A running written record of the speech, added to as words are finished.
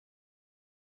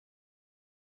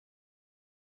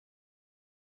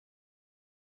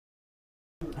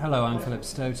Hello, I'm Philip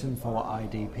Stoughton for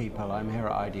ID People. I'm here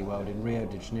at ID World in Rio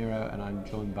de Janeiro and I'm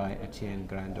joined by Etienne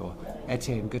Graindor.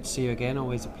 Etienne, good to see you again,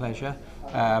 always a pleasure.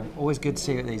 Always good to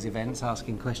see you at these events,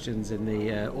 asking questions in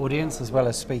the audience as well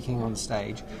as speaking on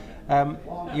stage.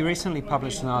 You recently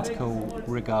published an article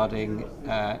regarding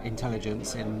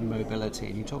intelligence in mobility,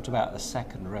 and you talked about the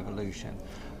second revolution.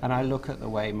 And I look at the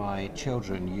way my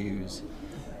children use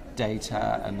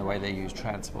data and the way they use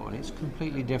transport, and it's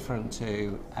completely different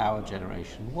to our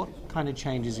generation. What kind of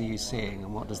changes are you seeing,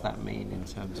 and what does that mean in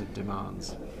terms of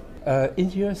demands? In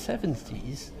the year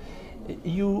 70s,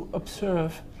 you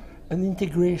observe an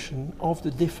integration of the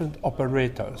different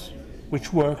operators,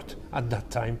 which worked at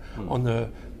that time on a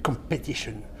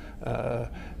competition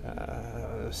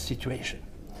situation.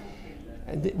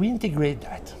 And we integrate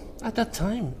that. At that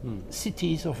time,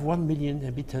 cities of 1 million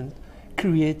inhabitants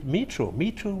create metro.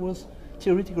 Metro was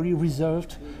theoretically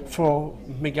reserved for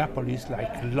megapolis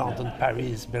like London,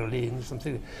 Paris, Berlin,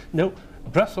 something. No,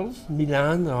 Brussels,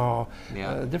 Milan, or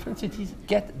different cities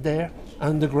get their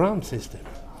underground system.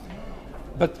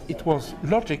 But it was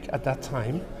logic at that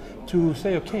time to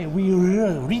say, okay, we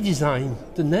redesign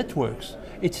the networks.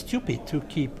 It's stupid to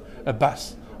keep a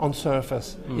bus on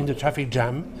surface in the traffic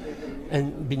jam,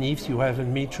 and beneath you have a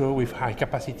metro with high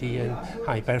capacity and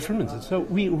high performance. So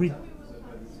we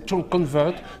to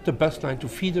convert the bus line to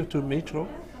feeder to metro,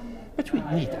 but we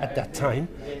need at that time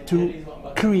to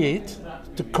create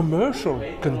the commercial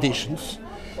conditions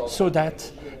so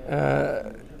that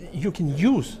you can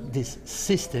use this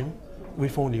system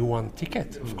with only one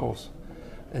ticket, of course,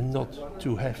 and not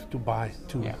to have to buy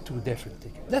two different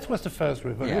tickets. That was the first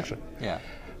revolution.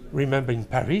 Remember in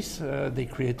Paris, they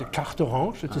created the carte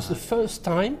orange. It was the first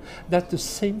time that the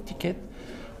same ticket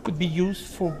could be used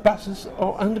for buses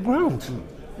or underground.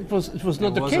 It was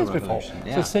not the case before.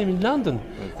 It's the same in London,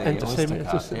 and the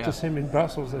same in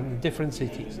Brussels and in different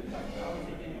cities.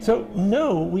 So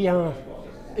now we are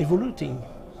evolving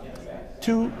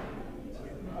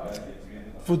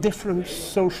for different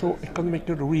social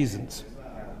economical reasons.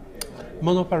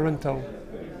 Monoparental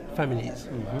families,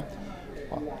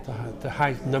 the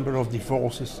high number of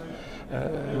divorces,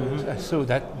 so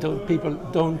that people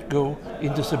don't go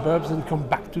in the suburbs and come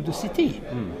back to the city.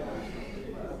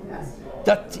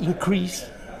 That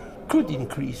could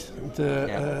increase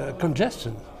the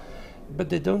congestion, but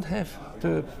they don't have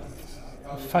the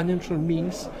financial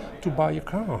means to buy a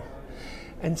car.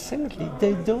 And secondly,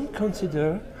 they don't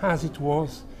consider, as it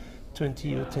was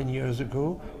 20 or 10 years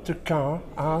ago, the car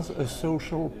as a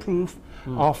social proof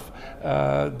of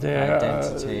their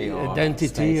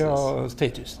identity or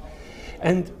status.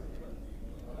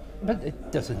 But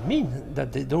it doesn't mean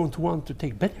that they don't want to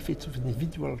take benefits of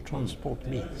individual transport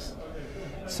means.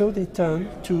 So they turn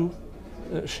to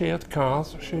shared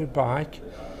cars, shared bike,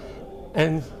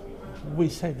 and we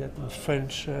say that in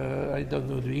French, I don't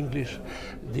know the English,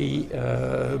 the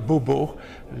bobos,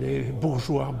 les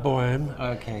bourgeois bohèmes.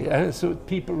 Okay. So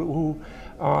people who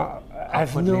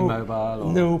have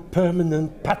no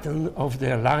permanent pattern of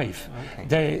their life.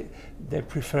 Okay. They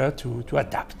prefer to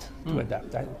adapt.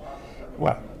 And,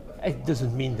 well, it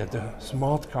doesn't mean that the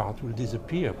smart card will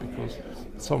disappear, because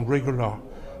some regular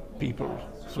people,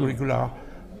 regular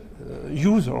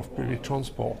user of public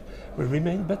transport will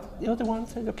remain, but the other one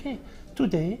said, okay,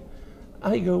 today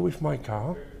I go with my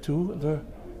car to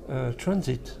the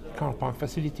transit car park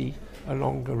facility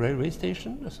along a railway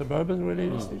station, a suburban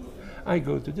railway station. I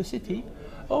go to the city.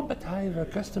 Oh, but I have a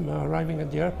customer arriving at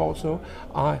the airport, so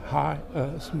I hire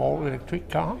a small electric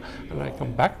car and I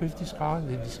come back with this car and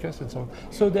they discuss and so on.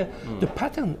 So the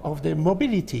pattern of their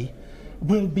mobility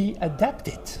will be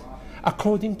adapted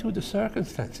according to the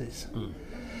circumstances.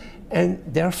 And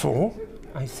therefore,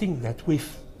 I think that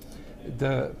with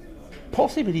the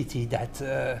possibility that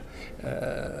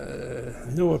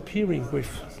now appearing with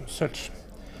such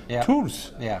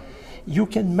tools, you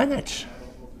can manage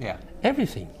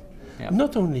everything.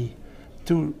 Not only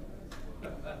to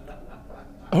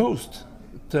host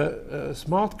the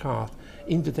smart card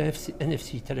in the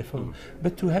NFC telephone,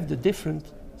 but to have the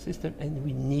different system, and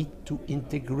we need to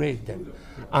integrate them.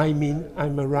 I mean,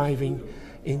 I'm arriving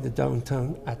in the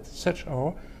downtown at such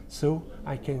hour, so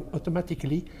I can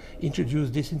automatically introduce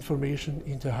this information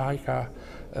into high car,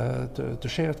 the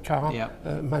shared car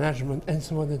management, and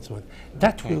so on and so on.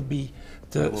 That will be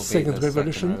the second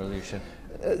revolution.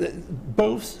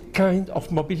 Both kind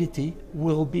of mobility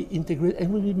will be integrated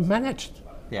and will be managed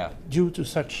due to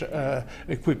such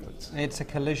equipment. It's a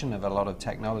collision of a lot of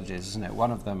technologies, isn't it?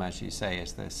 One of them, as you say,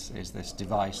 is this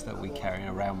device that we carry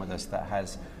around with us that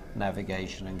has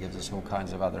navigation and gives us all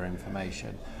kinds of other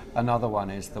information. Another one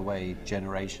is the way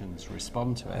generations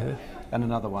respond to it. And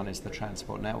another one is the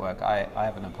transport network. I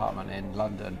have an apartment in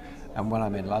London, and when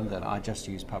I'm in London, I just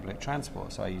use public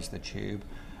transport. So I use the tube.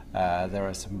 There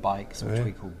are some bikes, which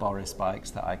we call Boris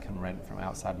bikes, that I can rent from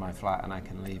outside my flat, and I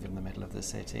can leave in the middle of the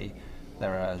city.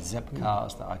 There are zip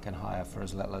cars that I can hire for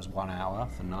as little as 1 hour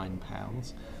for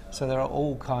 £9. So there are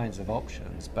all kinds of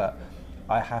options, but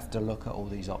I have to look at all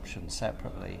these options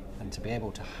separately, and to be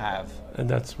able to have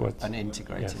an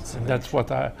integrated solution. And that's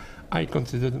what I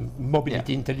consider the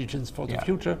mobility intelligence for the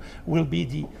future will be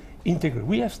the integrated.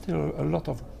 We have still a lot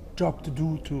of job to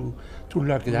do to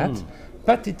look at that,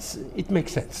 but it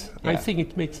makes sense. I think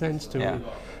it makes sense to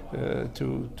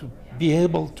be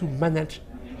able to manage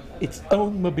its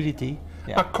own mobility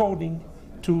according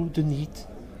to the need,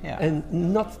 and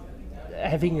not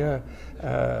having a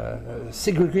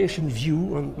segregation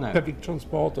view on public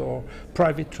transport or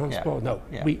private transport.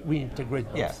 We integrate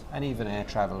both. Yeah, and even air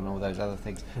travel and all those other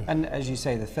things. And as you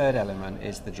say, the third element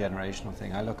is the generational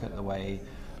thing. I look at the way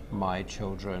my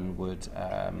children would,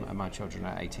 and my children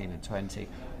are 18 and 20,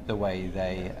 the way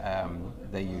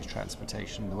they use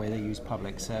transportation, the way they use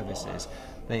public services.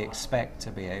 They expect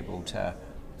to be able to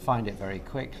find it very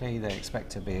quickly. They expect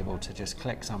to be able to just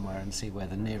click somewhere and see where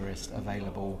the nearest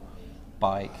available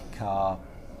bike, car,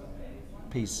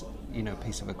 piece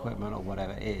of equipment or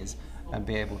whatever it is, and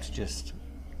be able to just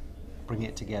bring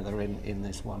it together in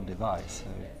this one device.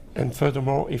 So. And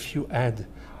furthermore, if you add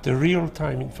the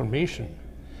real-time information,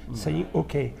 saying,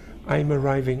 okay, I'm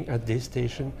arriving at this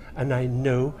station and I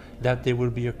know that there will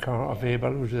be a car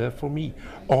available reserved for me,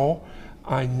 or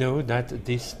I know that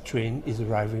this train is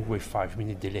arriving with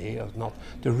 5-minute delay or not.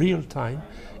 The real-time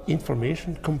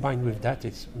information combined with that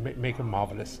is make a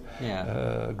marvelous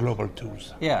global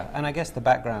tools. Yeah, and I guess the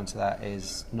background to that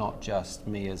is not just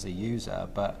me as a user,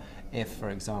 but if, for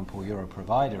example, you're a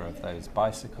provider of those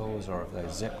bicycles or of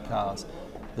those zip cars,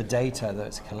 the data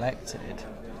that's collected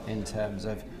in terms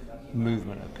of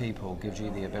movement of people gives you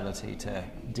the ability to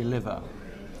deliver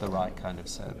the right kind of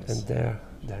service. And there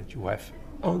that you have,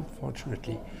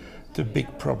 unfortunately, the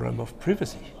big problem of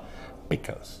privacy,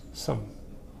 because some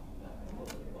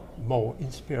more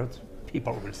inspired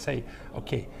people will say,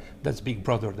 okay, that's Big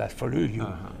Brother that follow you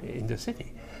in the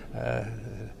city.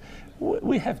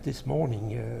 We have this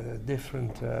morning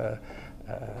different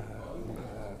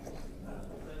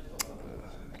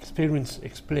experience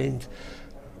explained,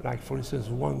 like for instance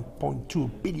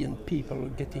 1.2 billion people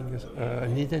getting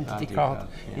an identity card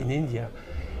in India.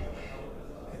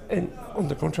 And on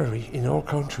the contrary, in all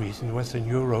countries in Western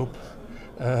Europe,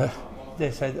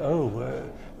 they said,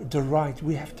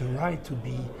 we have the right to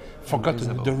be forgotten,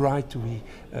 invisible. The right to be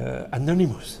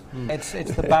anonymous. It's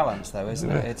the balance, though, isn't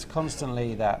it? It's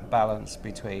constantly that balance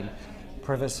between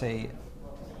privacy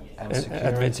and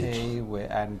security,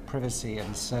 and privacy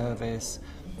and service.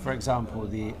 For example,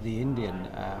 the Indian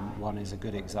one is a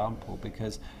good example,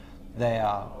 because they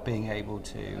are being able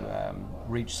to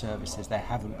reach services they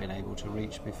haven't been able to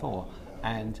reach before,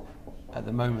 and at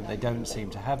the moment they don't seem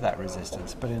to have that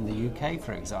resistance. But in the UK,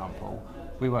 for example,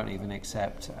 we won't even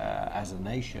accept, as a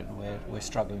nation, we're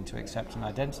struggling to accept an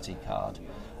identity card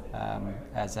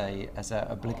as a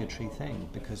obligatory thing,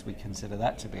 because we consider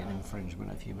that to be an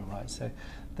infringement of human rights. So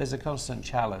there's a constant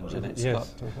challenge, and it's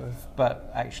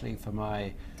but actually for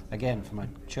my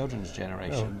children's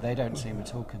generation, they don't seem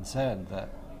at all concerned that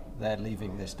they're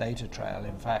leaving this data trail.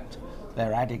 In fact,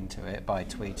 they're adding to it by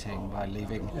tweeting, by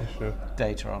leaving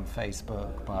data on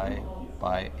Facebook,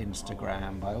 by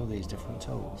Instagram, by all these different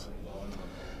tools.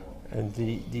 And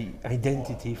the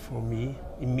identity for me,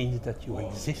 it means that you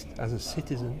exist as a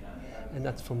citizen, and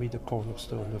that's for me the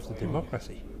cornerstone of the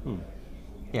democracy.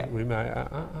 Yeah.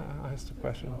 I asked a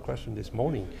question this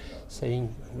morning,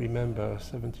 saying, remember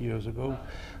 70 years ago,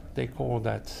 they called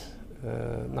that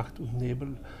Nacht und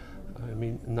Nebel, I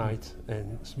mean night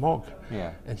and smog.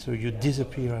 Yeah. And so you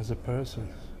disappear as a person.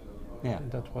 Yeah. And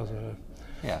that was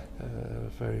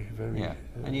very, very... Yeah,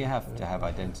 and you have to have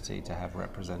identity, to have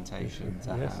representation,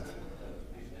 to have,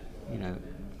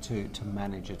 to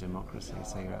manage a democracy,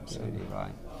 so you're absolutely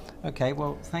right. Okay,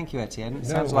 well, thank you, Etienne. It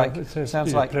sounds like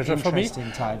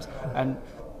interesting times, and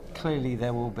clearly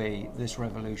there will be, this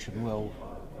revolution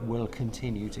will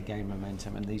continue to gain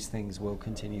momentum, and these things will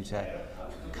continue to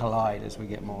collide as we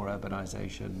get more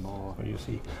urbanization, more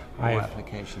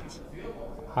applications.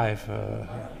 I have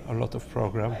a lot of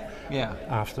program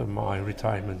after my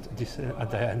retirement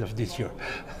at the end of this year.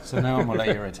 So now I'm going to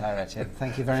let you retire, Etienne.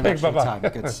 Thank you very much for your time.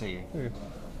 Good to see you.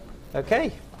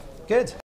 Okay, good.